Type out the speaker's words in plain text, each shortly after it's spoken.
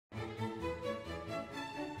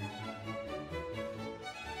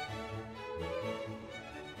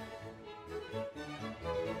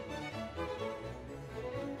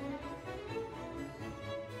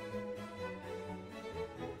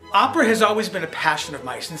Opera has always been a passion of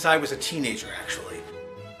mine since I was a teenager, actually.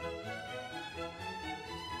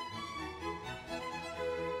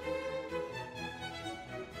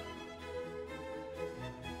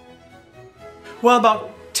 Well,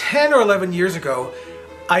 about 10 or 11 years ago,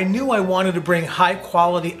 I knew I wanted to bring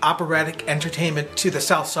high-quality operatic entertainment to the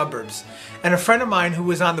south suburbs, and a friend of mine who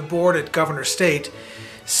was on the board at Governor State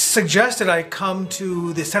suggested I come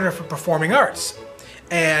to the Center for Performing Arts.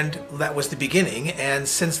 And that was the beginning, and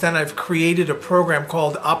since then I've created a program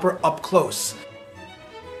called Opera Up Close.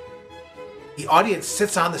 The audience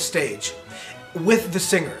sits on the stage with the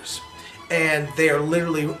singers, and they are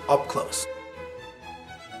literally up close.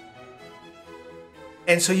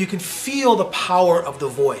 And so you can feel the power of the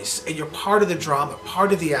voice, and you're part of the drama,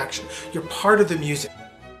 part of the action, you're part of the music.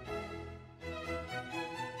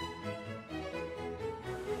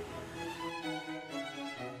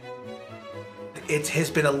 It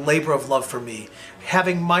has been a labor of love for me.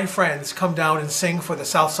 Having my friends come down and sing for the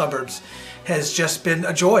south suburbs has just been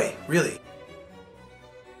a joy, really.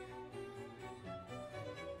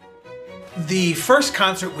 The first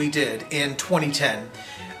concert we did in 2010,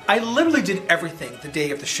 I literally did everything the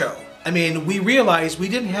day of the show. I mean, we realized we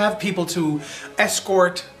didn't have people to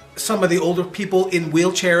escort some of the older people in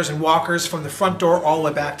wheelchairs and walkers from the front door all the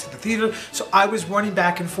way back to the theater. So I was running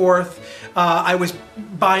back and forth. I was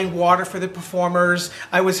buying water for the performers.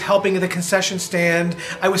 I was helping at the concession stand.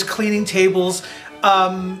 I was cleaning tables.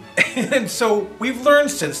 And so we've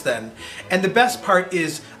learned since then. And the best part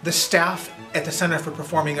is the staff at the Center for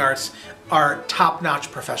Performing Arts are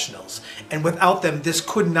top-notch professionals. And without them, this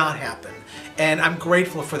could not happen. And I'm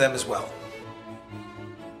grateful for them as well.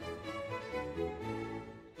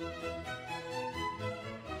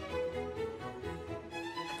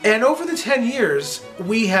 And over the 10 years,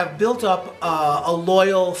 we have built up a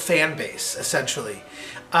loyal fan base, essentially,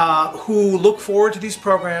 who look forward to these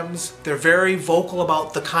programs. They're very vocal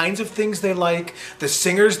about the kinds of things they like, the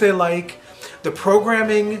singers they like, the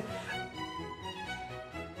programming.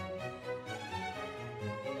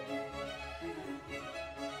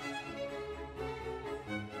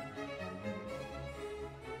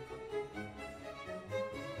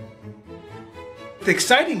 The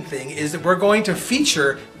exciting thing is that we're going to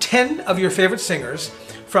feature 10 of your favorite singers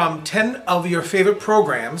from 10 of your favorite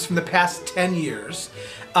programs from the past 10 years.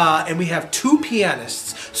 And we have 2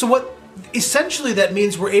 pianists. So what essentially that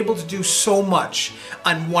means we're able to do so much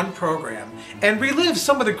on one program and relive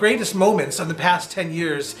some of the greatest moments of the past 10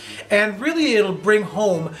 years. And really it'll bring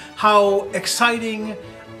home how exciting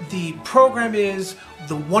the program is,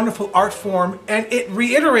 the wonderful art form, and it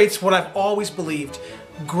reiterates what I've always believed: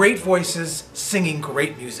 great voices singing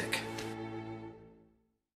great music.